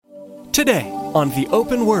Today on The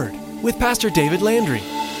Open Word with Pastor David Landry.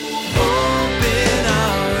 Open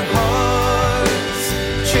our hearts,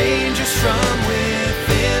 change us from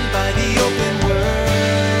within by the open word.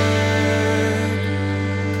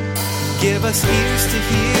 Give us ears to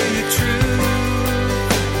hear your truth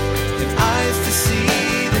and eyes to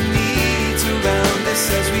see the needs around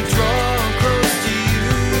us as we draw close to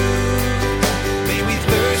you. May we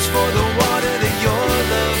thirst for the water that your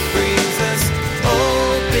love brings us.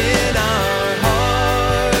 Open our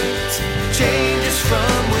hearts, change us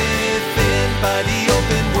from within by the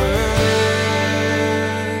open word.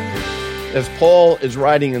 As Paul is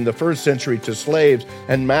writing in the first century to slaves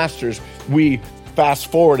and masters, we fast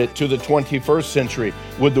forward it to the 21st century.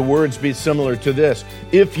 Would the words be similar to this?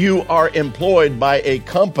 If you are employed by a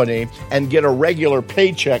company and get a regular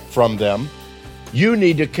paycheck from them, you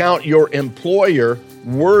need to count your employer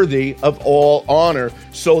worthy of all honor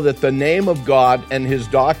so that the name of God and his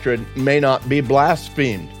doctrine may not be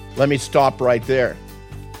blasphemed. Let me stop right there.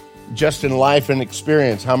 Just in life and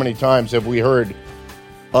experience, how many times have we heard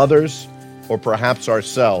others, or perhaps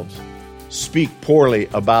ourselves, speak poorly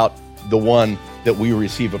about the one that we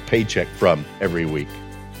receive a paycheck from every week?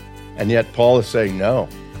 And yet Paul is saying, no,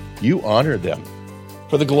 you honor them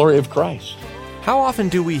for the glory of Christ. How often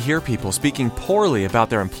do we hear people speaking poorly about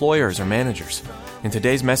their employers or managers? In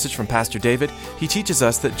today's message from Pastor David, he teaches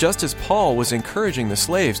us that just as Paul was encouraging the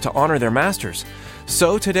slaves to honor their masters,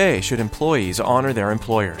 so today should employees honor their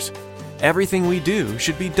employers. Everything we do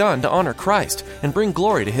should be done to honor Christ and bring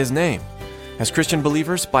glory to his name. As Christian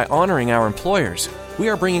believers, by honoring our employers, we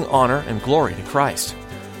are bringing honor and glory to Christ.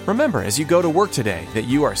 Remember as you go to work today that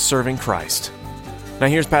you are serving Christ. Now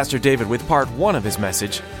here's Pastor David with part 1 of his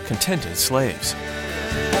message, Contented Slaves.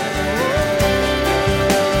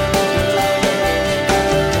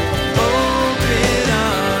 Open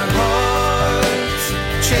our hearts,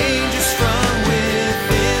 change us from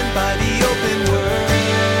within by the open word.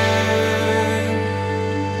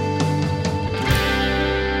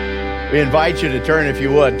 We invite you to turn, if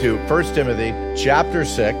you would, to 1 Timothy chapter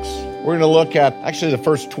 6. We're going to look at actually the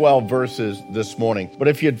first 12 verses this morning. But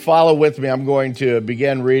if you'd follow with me, I'm going to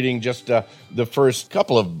begin reading just the first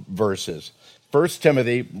couple of verses. 1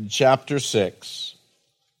 Timothy chapter 6.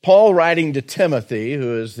 Paul writing to Timothy,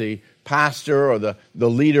 who is the pastor or the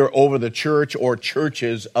leader over the church or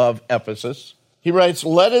churches of Ephesus. He writes,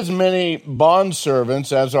 "Let as many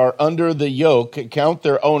bondservants as are under the yoke count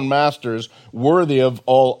their own masters worthy of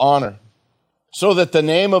all honor, so that the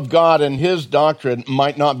name of God and his doctrine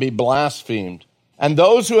might not be blasphemed. And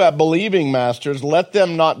those who have believing masters, let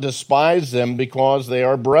them not despise them because they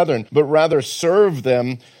are brethren, but rather serve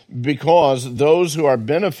them because those who are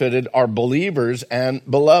benefited are believers and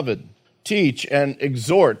beloved. Teach and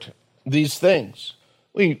exhort these things."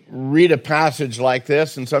 We read a passage like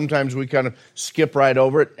this, and sometimes we kind of skip right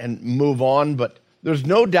over it and move on, but there's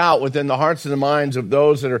no doubt within the hearts and the minds of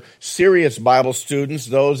those that are serious Bible students,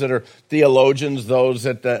 those that are theologians, those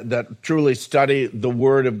that truly study the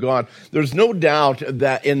Word of God, there's no doubt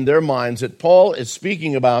that in their minds that Paul is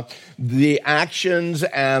speaking about the actions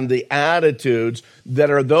and the attitudes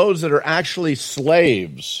that are those that are actually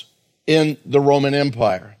slaves in the Roman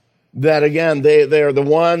Empire. That again, they are the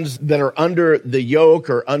ones that are under the yoke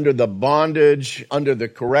or under the bondage, under the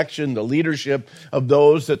correction, the leadership of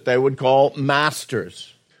those that they would call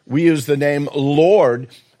masters. We use the name Lord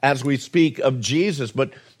as we speak of Jesus,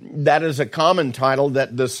 but that is a common title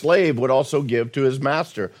that the slave would also give to his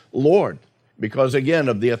master, Lord, because again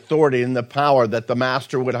of the authority and the power that the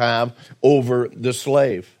master would have over the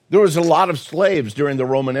slave. There was a lot of slaves during the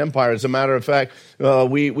Roman Empire. As a matter of fact,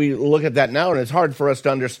 we look at that now, and it's hard for us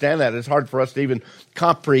to understand that. It's hard for us to even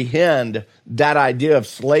comprehend that idea of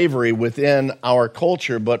slavery within our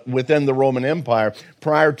culture. But within the Roman Empire,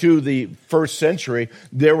 prior to the first century,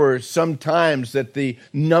 there were some times that the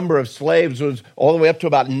number of slaves was all the way up to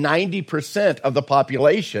about 90% of the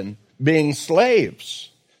population being slaves.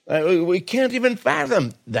 We can't even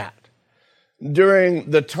fathom that.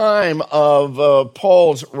 During the time of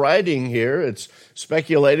Paul's writing here, it's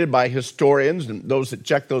speculated by historians and those that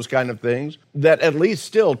check those kind of things, that at least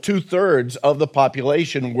still 2/3 of the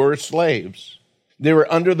population were slaves. They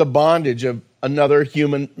were under the bondage of another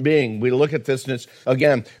human being. We look at this, and it's,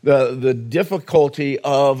 again, the difficulty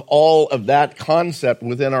of all of that concept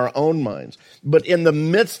within our own minds. But in the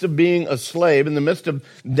midst of being a slave, in the midst of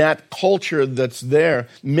that culture that's there,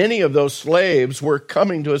 many of those slaves were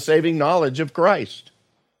coming to a saving knowledge of Christ.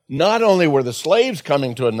 Not only were the slaves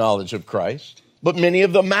coming to a knowledge of Christ, but many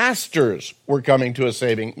of the masters were coming to a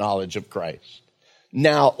saving knowledge of Christ.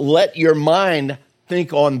 Now, let your mind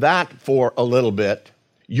think on that for a little bit.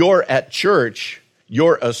 You're at church.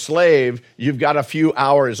 you're a slave, you've got a few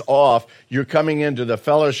hours off, you're coming into the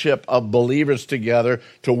fellowship of believers together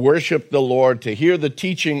to worship the Lord, to hear the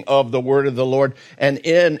teaching of the word of the Lord, and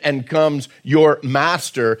in and comes your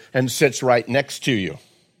master and sits right next to you.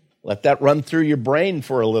 Let that run through your brain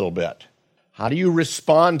for a little bit. How do you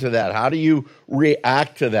respond to that? How do you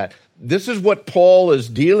react to that? This is what Paul is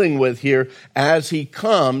dealing with here as he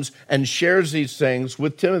comes and shares these things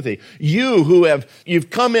with Timothy. You've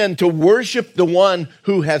come in to worship the one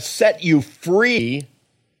who has set you free,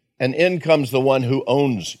 and in comes the one who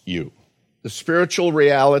owns you. The spiritual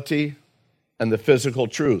reality and the physical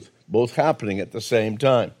truth, both happening at the same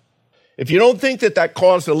time. If you don't think that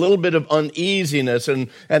caused a little bit of uneasiness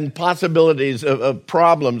and possibilities of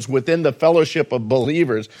problems within the fellowship of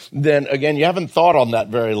believers, then again, you haven't thought on that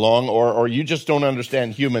very long, or you just don't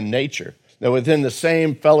understand human nature. Now, within the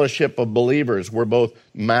same fellowship of believers, we're both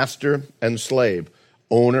master and slave,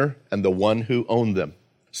 owner and the one who owned them.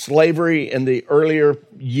 Slavery in the earlier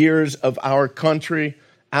years of our country,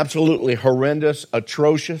 absolutely horrendous,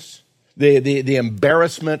 atrocious. The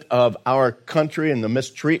embarrassment of our country and the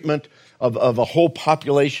mistreatment of a whole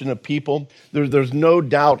population of people. There's no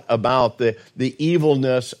doubt about the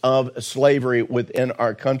evilness of slavery within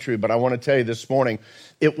our country. But I want to tell you this morning,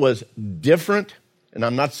 it was different. And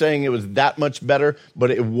I'm not saying it was that much better,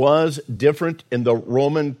 but it was different in the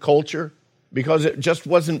Roman culture because it just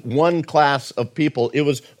wasn't one class of people. It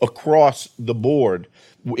was across the board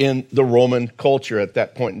in the Roman culture at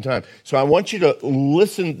that point in time. So I want you to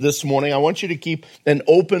listen this morning. I want you to keep an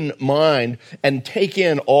open mind and take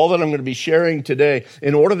in all that I'm going to be sharing today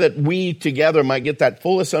in order that we together might get that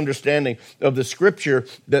fullest understanding of the scripture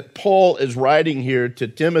that Paul is writing here to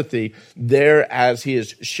Timothy there as he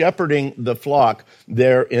is shepherding the flock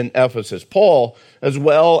there in Ephesus. Paul, as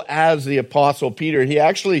well as the Apostle Peter, he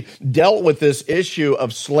actually dealt with this issue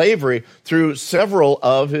of slavery through several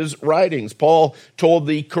of his writings. Paul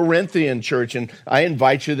told the Corinthian church, and I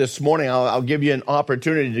invite you this morning, I'll give you an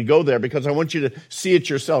opportunity to go there because I want you to see it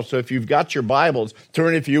yourself. So if you've got your Bibles,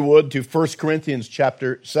 turn, if you would, to 1 Corinthians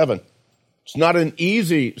chapter 7. It's not an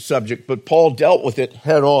easy subject, but Paul dealt with it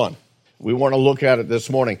head on. We want to look at it this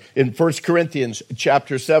morning. In 1 Corinthians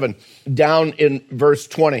chapter 7, down in verse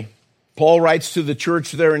 20, Paul writes to the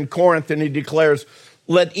church there in Corinth, and he declares,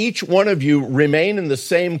 "Let each one of you remain in the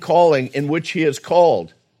same calling in which he is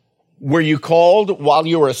called. Were you called while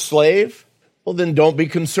you were a slave? Well, then don't be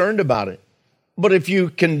concerned about it. But if you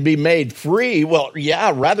can be made free, well,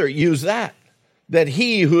 yeah, rather use that. That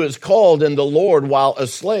he who is called in the Lord while a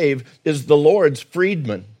slave is the Lord's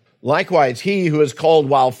freedman. Likewise, he who is called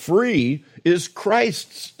while free is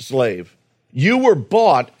Christ's slave. You were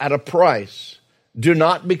bought at a price. Do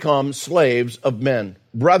not become slaves of men.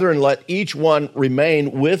 Brethren, let each one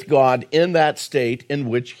remain with God in that state in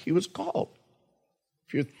which he was called."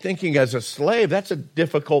 If you're thinking as a slave, that's a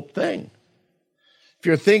difficult thing. If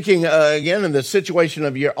you're thinking, again, in the situation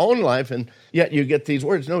of your own life, and yet you get these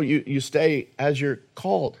words, no, you stay as you're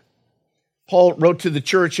called. Paul wrote to the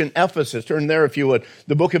church in Ephesus. Turn there, if you would.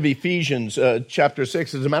 The book of Ephesians, chapter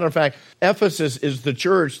 6. As a matter of fact, Ephesus is the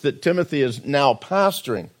church that Timothy is now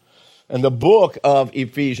pastoring. And the book of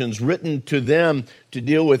Ephesians, written to them to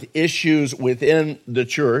deal with issues within the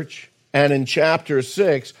church. And in chapter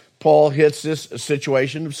 6, Paul hits this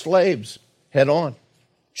situation of slaves head on.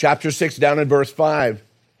 Chapter 6, down in verse 5,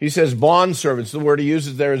 he says, "Bondservants," the word he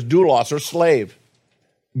uses there is doulos, or slave.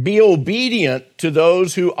 "Be obedient to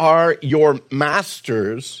those who are your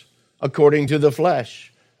masters according to the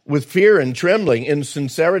flesh, with fear and trembling, in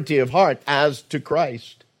sincerity of heart, as to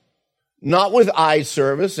Christ. Not with eye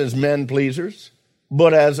service as men pleasers,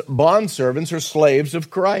 but as bondservants or slaves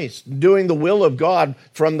of Christ, doing the will of God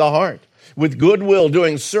from the heart, with good will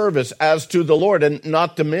doing service as to the Lord and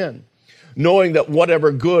not to men, knowing that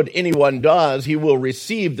whatever good anyone does, he will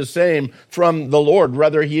receive the same from the Lord,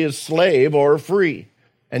 whether he is slave or free.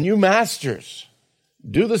 And you masters,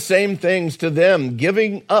 do the same things to them,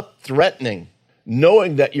 giving up threatening,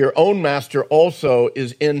 knowing that your own master also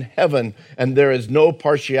is in heaven, and there is no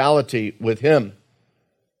partiality with him."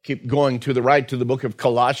 Keep going to the right to the book of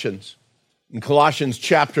Colossians. In Colossians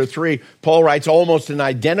chapter 3, Paul writes almost an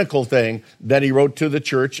identical thing that he wrote to the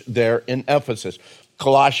church there in Ephesus.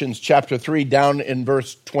 Colossians chapter 3, down in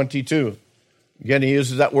verse 22. Again, he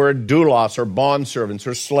uses that word doulos, or bondservants,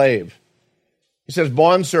 or slave. He says,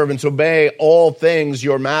 "Bondservants, obey all things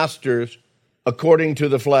your masters according to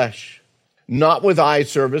the flesh, not with eye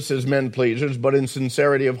service as men pleasers, but in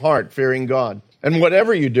sincerity of heart, fearing God. And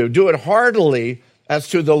whatever you do, do it heartily as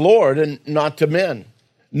to the Lord and not to men,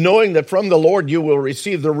 knowing that from the Lord you will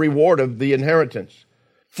receive the reward of the inheritance.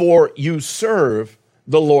 For you serve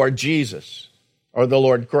the Lord Jesus." or the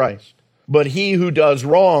Lord Christ. But he who does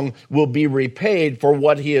wrong will be repaid for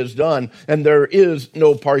what he has done, and there is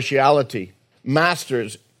no partiality.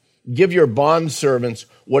 Masters, give your bondservants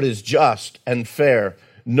what is just and fair,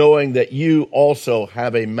 knowing that you also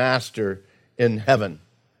have a master in heaven.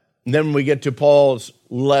 And then we get to Paul's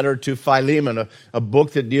letter to Philemon, a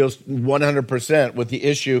book that deals 100% with the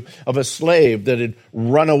issue of a slave that had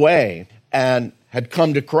run away and had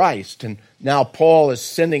come to Christ. And now Paul is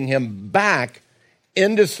sending him back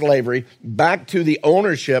into slavery, back to the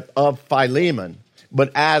ownership of Philemon.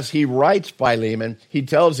 But as he writes Philemon, he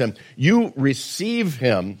tells him, you receive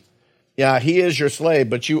him. Yeah, he is your slave,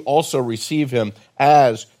 but you also receive him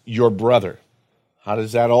as your brother. How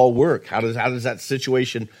does that all work? How does that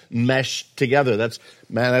situation mesh together?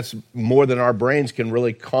 That's more than our brains can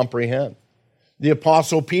really comprehend. The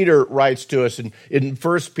Apostle Peter writes to us in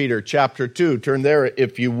 1 Peter chapter 2. Turn there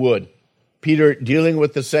if you would. Peter dealing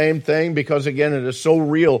with the same thing because, again, it is so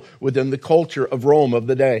real within the culture of Rome of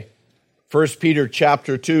the day. 1 Peter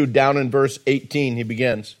chapter 2, down in verse 18, he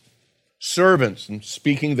begins. Servants, and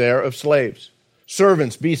speaking there of slaves.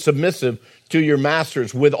 Servants, be submissive to your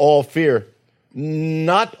masters with all fear,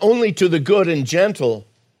 not only to the good and gentle,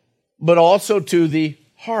 but also to the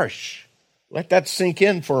harsh. Let that sink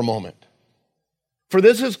in for a moment. For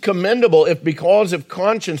this is commendable if because of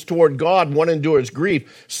conscience toward God one endures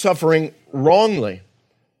grief, suffering wrongly.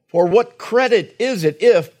 For what credit is it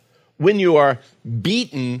if, when you are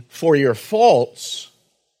beaten for your faults,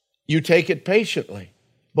 you take it patiently?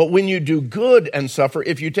 But when you do good and suffer,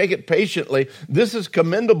 if you take it patiently, this is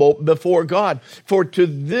commendable before God. For to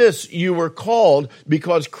this you were called,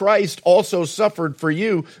 because Christ also suffered for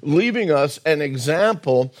you, leaving us an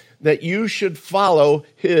example that you should follow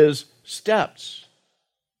his steps.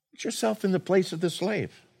 Put yourself in the place of the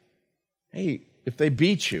slave. Hey, if they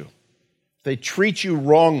beat you, if they treat you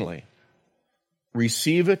wrongly,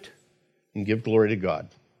 receive it and give glory to God.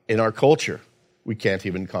 In our culture, we can't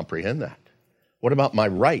even comprehend that. What about my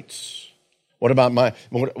rights? What about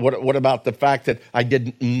what about the fact that I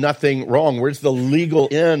did nothing wrong? Where's the legal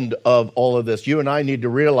end of all of this? You and I need to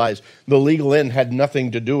realize the legal end had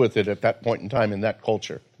nothing to do with it at that point in time in that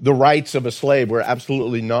culture. The rights of a slave were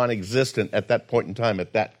absolutely non-existent at that point in time,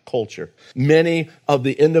 at that culture. Many of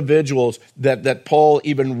the individuals that Paul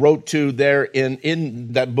even wrote to there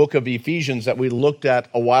in that book of Ephesians that we looked at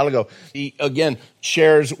a while ago, he again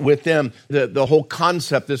shares with them the whole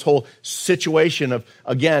concept, this whole situation of,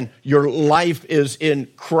 again, your life is in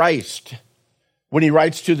Christ. When he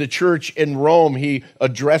writes to the church in Rome, he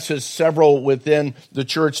addresses several within the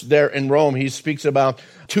church there in Rome. He speaks about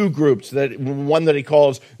two groups, one that he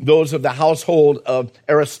calls those of the household of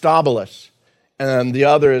Aristobulus, and the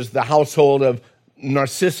other is the household of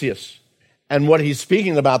Narcissus. And what he's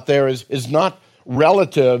speaking about there is not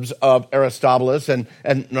relatives of Aristobulus and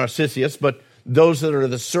Narcissus, but those that are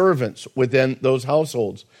the servants within those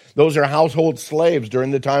households. Those are household slaves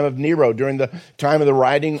during the time of Nero, during the time of the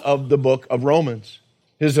writing of the book of Romans.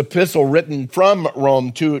 His epistle written from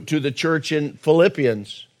Rome to the church in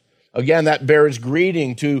Philippians. Again, that bears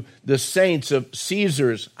greeting to the saints of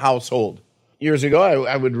Caesar's household. Years ago,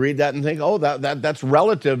 I would read that and think, oh, that's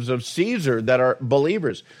relatives of Caesar that are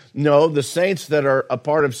believers. No, the saints that are a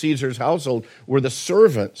part of Caesar's household were the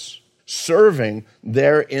servants serving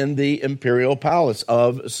there in the imperial palace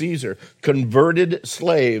of Caesar, converted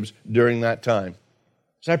slaves during that time.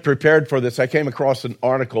 As I prepared for this, I came across an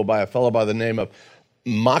article by a fellow by the name of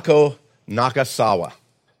Mako Nakasawa.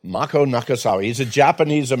 Mako Nakasawa. He's a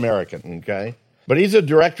Japanese American, okay? But he's a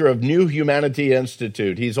director of New Humanity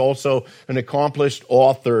Institute. He's also an accomplished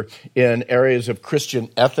author in areas of Christian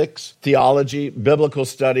ethics, theology, biblical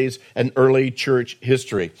studies, and early church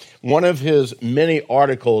history. One of his many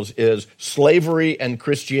articles is Slavery and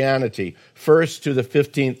Christianity, 1st to the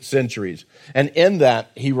 15th centuries. And in that,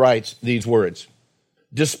 he writes these words: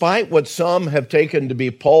 despite what some have taken to be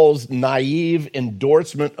Paul's naive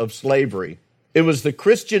endorsement of slavery, it was the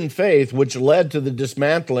Christian faith which led to the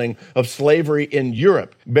dismantling of slavery in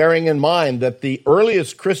Europe, bearing in mind that the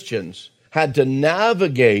earliest Christians had to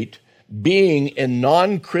navigate being in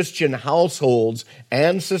non-Christian households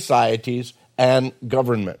and societies and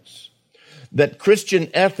governments. That Christian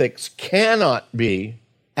ethics cannot be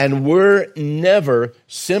and were never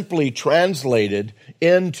simply translated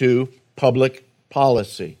into public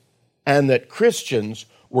policy, and that Christians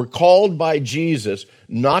were called by Jesus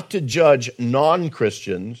not to judge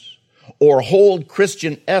non-Christians or hold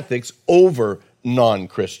Christian ethics over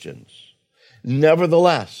non-Christians.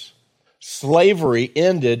 Nevertheless, slavery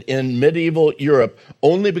ended in medieval Europe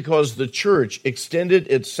only because the church extended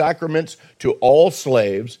its sacraments to all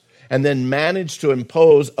slaves and then managed to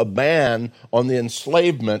impose a ban on the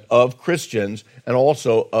enslavement of Christians and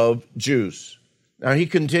also of Jews. Now, he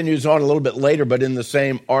continues on a little bit later, but in the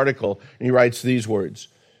same article, and he writes these words: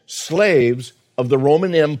 slaves of the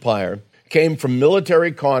Roman Empire came from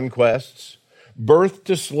military conquests, birth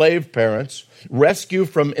to slave parents, rescue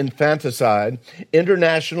from infanticide,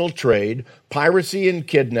 international trade, piracy and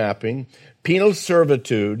kidnapping, penal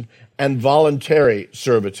servitude, and voluntary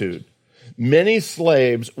servitude. Many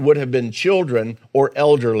slaves would have been children or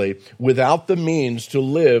elderly without the means to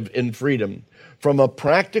live in freedom. From a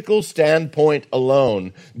practical standpoint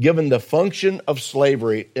alone, given the function of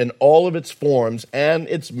slavery in all of its forms and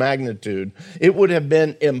its magnitude, it would have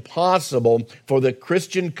been impossible for the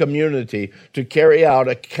Christian community to carry out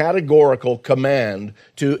a categorical command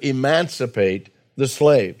to emancipate the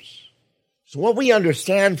slaves. So what we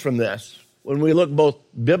understand from this, when we look both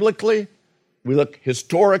biblically, we look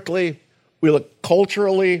historically, we look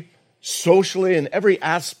culturally, socially, in every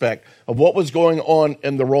aspect of what was going on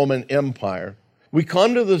in the Roman Empire, we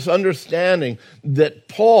come to this understanding that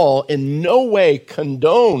Paul in no way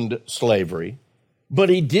condoned slavery, but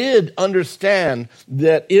he did understand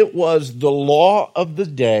that it was the law of the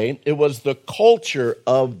day, it was the culture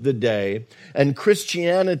of the day, and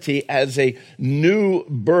Christianity as a new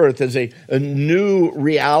birth, as a new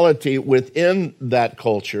reality within that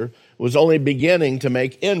culture, was only beginning to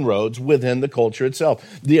make inroads within the culture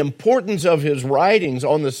itself. The importance of his writings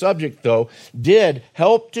on the subject, though, did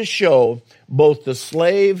help to show both the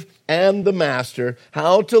slave and the master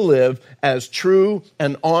how to live as true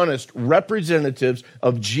and honest representatives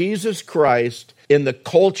of Jesus Christ in the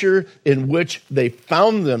culture in which they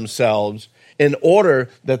found themselves, in order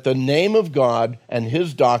that the name of God and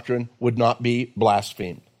his doctrine would not be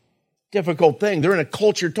blasphemed. Difficult thing. They're in a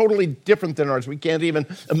culture totally different than ours. We can't even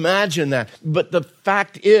imagine that. But the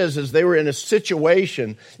fact is they were in a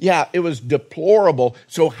situation, it was deplorable.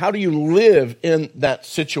 So how do you live in that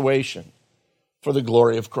situation for the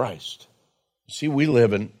glory of Christ? See, we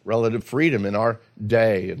live in relative freedom in our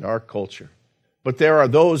day, in our culture. But there are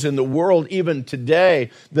those in the world, even today,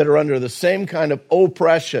 that are under the same kind of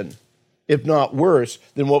oppression, if not worse,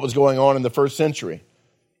 than what was going on in the first century.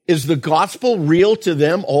 Is the gospel real to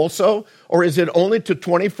them also? Or is it only to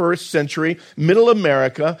 21st century middle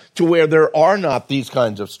America, to where there are not these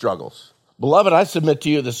kinds of struggles? Beloved, I submit to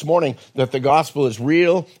you this morning that the gospel is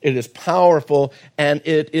real, it is powerful, and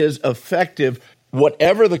it is effective,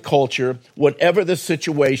 whatever the culture, whatever the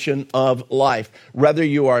situation of life. Whether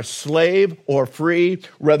you are slave or free,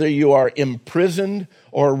 whether you are imprisoned,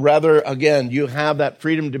 or rather, again, you have that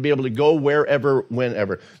freedom to be able to go wherever,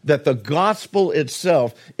 whenever. That the gospel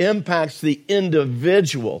itself impacts the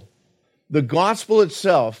individual. The gospel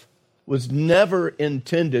itself was never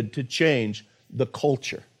intended to change the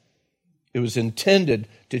culture. It was intended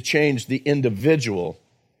to change the individual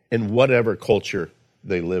in whatever culture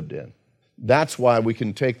they lived in. That's why we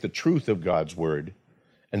can take the truth of God's word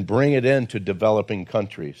and bring it into developing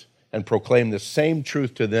countries and proclaim the same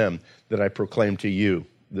truth to them that I proclaim to you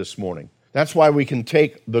this morning. That's why we can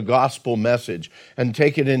take the gospel message and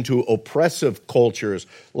take it into oppressive cultures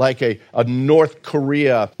like a North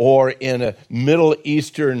Korea, or in a Middle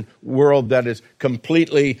Eastern world that is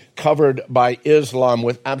completely covered by Islam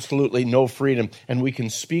with absolutely no freedom. And we can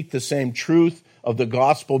speak the same truth of the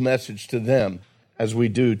gospel message to them as we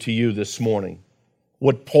do to you this morning.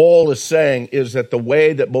 What Paul is saying is that the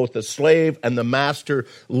way that both the slave and the master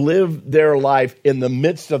lived their life in the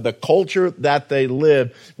midst of the culture that they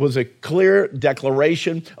lived was a clear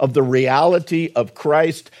declaration of the reality of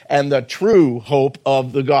Christ and the true hope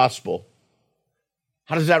of the gospel.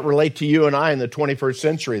 How does that relate to you and I in the 21st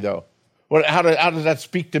century, though? How does that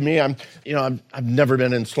speak to me? I've never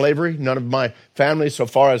been in slavery. None of my family, so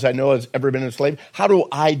far as I know, has ever been enslaved. How do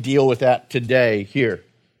I deal with that today here?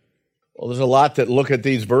 Well, there's a lot that look at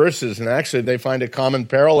these verses, and actually they find a common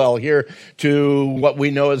parallel here to what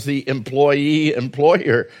we know as the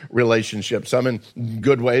employee-employer relationship, some in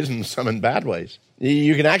good ways and some in bad ways.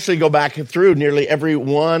 You can actually go back through nearly every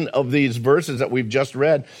one of these verses that we've just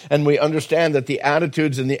read, and we understand that the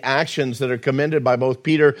attitudes and the actions that are commended by both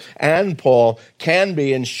Peter and Paul can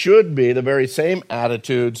be and should be the very same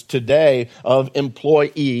attitudes today of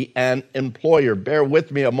employee and employer. Bear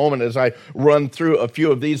with me a moment as I run through a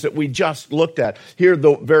few of these that we just looked at. Here,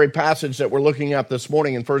 the very passage that we're looking at this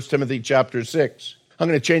morning in 1 Timothy chapter 6. I'm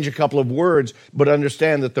going to change a couple of words, but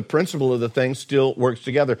understand that the principle of the thing still works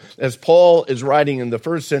together. As Paul is writing in the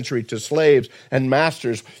first century to slaves and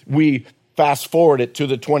masters, we fast forward it to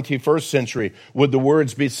the 21st century. Would the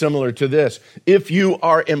words be similar to this? If you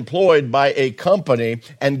are employed by a company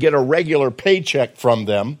and get a regular paycheck from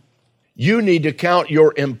them, You need to count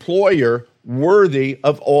your employer worthy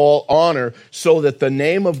of all honor so that the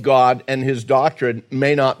name of God and his doctrine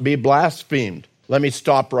may not be blasphemed. Let me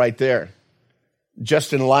stop right there.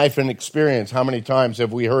 Just in life and experience, how many times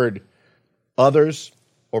have we heard others,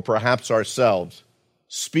 or perhaps ourselves,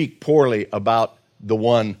 speak poorly about the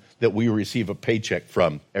one that we receive a paycheck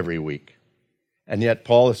from every week? And yet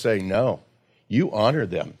Paul is saying, no, you honor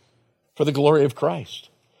them for the glory of Christ.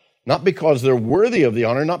 Not because they're worthy of the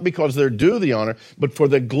honor, not because they're due the honor, but for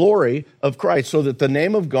the glory of Christ, so that the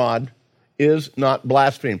name of God is not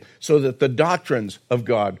blasphemed, so that the doctrines of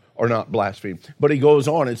God are not blasphemed. But he goes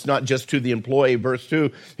on, it's not just to the employee. Verse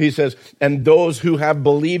 2, he says, and those who have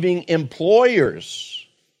believing employers,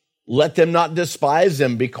 let them not despise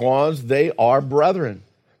them because they are brethren,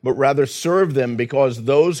 but rather serve them, because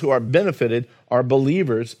those who are benefited are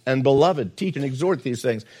believers and beloved. Teach and exhort these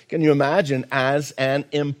things. Can you imagine as an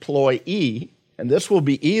employee, and this will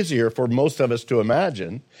be easier for most of us to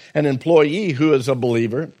imagine, an employee who is a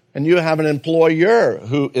believer, and you have an employer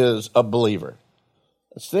who is a believer.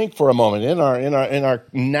 Let's think for a moment. In our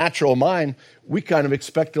natural mind, we kind of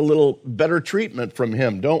expect a little better treatment from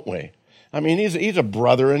him, don't we? I mean, he's a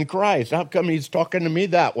brother in Christ. How come he's talking to me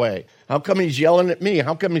that way? How come he's yelling at me?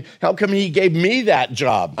 How come he gave me that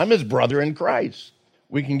job? I'm his brother in Christ.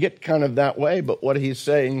 We can get kind of that way, but what he's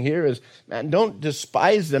saying here is, man, don't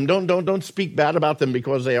despise them. Don't speak bad about them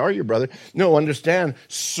because they are your brother. No, understand,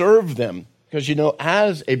 serve them, because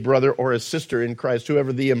as a brother or a sister in Christ,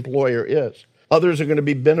 whoever the employer is, others are going to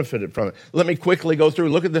be benefited from it. Let me quickly go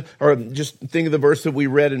through. Just think of the verse that we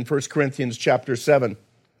read in 1 Corinthians chapter 7.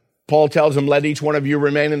 Paul tells him, let each one of you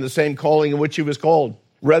remain in the same calling in which he was called.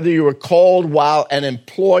 Whether you were called while an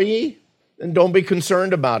employee, then don't be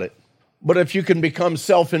concerned about it. But if you can become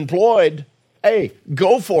self-employed, hey,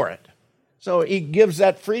 go for it. So he gives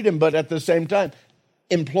that freedom, but at the same time,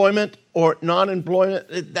 employment or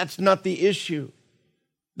non-employment, that's not the issue.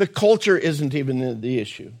 The culture isn't even the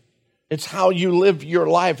issue. It's how you live your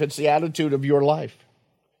life. It's the attitude of your life.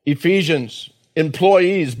 Ephesians,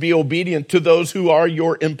 employees, be obedient to those who are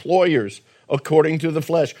your employers, according to the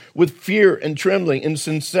flesh, with fear and trembling and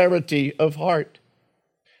sincerity of heart,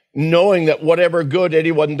 knowing that whatever good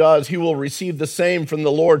anyone does, he will receive the same from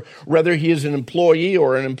the Lord, whether he is an employee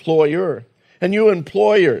or an employer. And you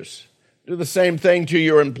employers, do the same thing to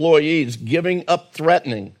your employees, giving up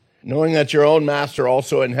threatening, knowing that your own master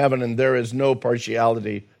also in heaven, and there is no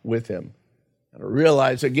partiality with him. And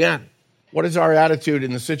realize again, what is our attitude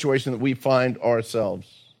in the situation that we find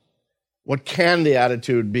ourselves? What can the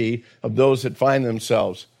attitude be of those that find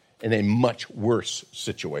themselves in a much worse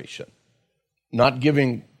situation? Not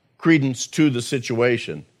giving credence to the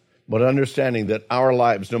situation, but understanding that our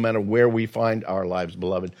lives, no matter where we find our lives,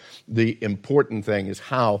 beloved, the important thing is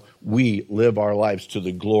how we live our lives to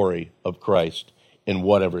the glory of Christ in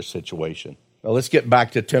whatever situation. Now let's get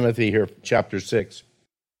back to Timothy here, chapter 6.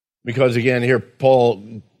 Because again, here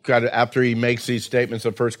Paul, after he makes these statements,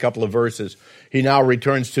 the first couple of verses, he now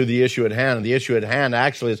returns to the issue at hand. And the issue at hand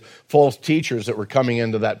actually is false teachers that were coming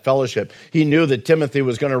into that fellowship. He knew that Timothy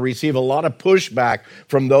was going to receive a lot of pushback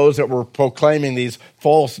from those that were proclaiming these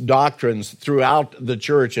false doctrines throughout the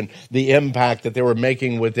church and the impact that they were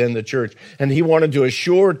making within the church. And he wanted to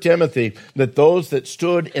assure Timothy that those that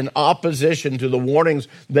stood in opposition to the warnings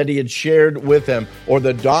that he had shared with them, or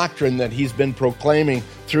the doctrine that he's been proclaiming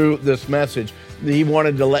through this message, he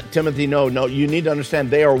wanted to let Timothy know, no, you need to understand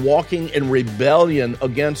they are walking in rebellion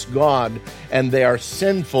against God, and they are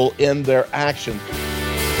sinful in their actions.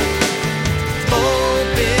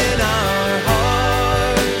 Open our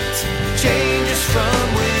hearts, change us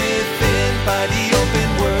from within by the open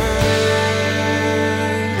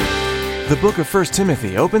word. The book of 1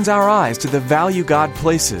 Timothy opens our eyes to the value God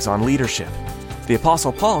places on leadership. The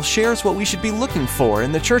Apostle Paul shares what we should be looking for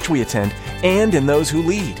in the church we attend and in those who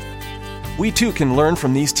lead. We too can learn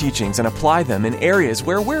from these teachings and apply them in areas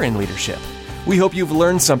where we're in leadership. We hope you've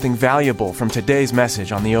learned something valuable from today's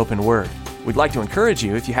message on the open word. We'd like to encourage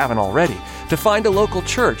you, if you haven't already, to find a local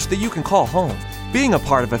church that you can call home. Being a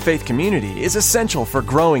part of a faith community is essential for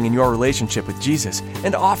growing in your relationship with Jesus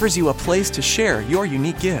and offers you a place to share your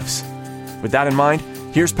unique gifts. With that in mind,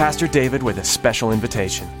 here's Pastor David with a special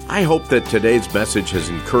invitation. I hope that today's message has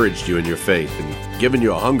encouraged you in your faith and given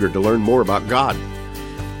you a hunger to learn more about God.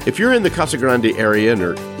 If you're in the Casa Grande area and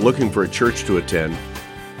are looking for a church to attend,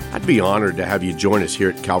 I'd be honored to have you join us here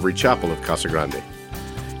at Calvary Chapel of Casa Grande.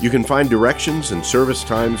 You can find directions and service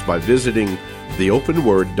times by visiting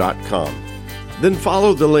theopenword.com. Then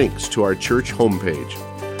follow the links to our church homepage.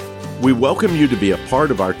 We welcome you to be a part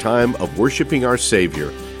of our time of worshiping our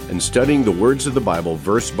Savior and studying the words of the Bible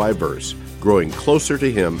verse by verse growing closer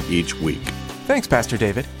to Him each week. Thanks, Pastor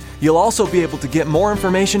David. You'll also be able to get more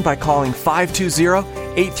information by calling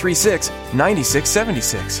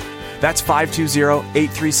 520-836-9676. That's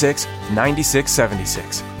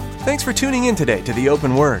 520-836-9676. Thanks for tuning in today to the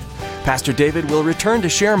Open Word. Pastor David will return to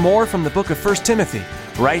share more from the book of 1 Timothy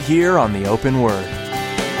right here on the Open Word.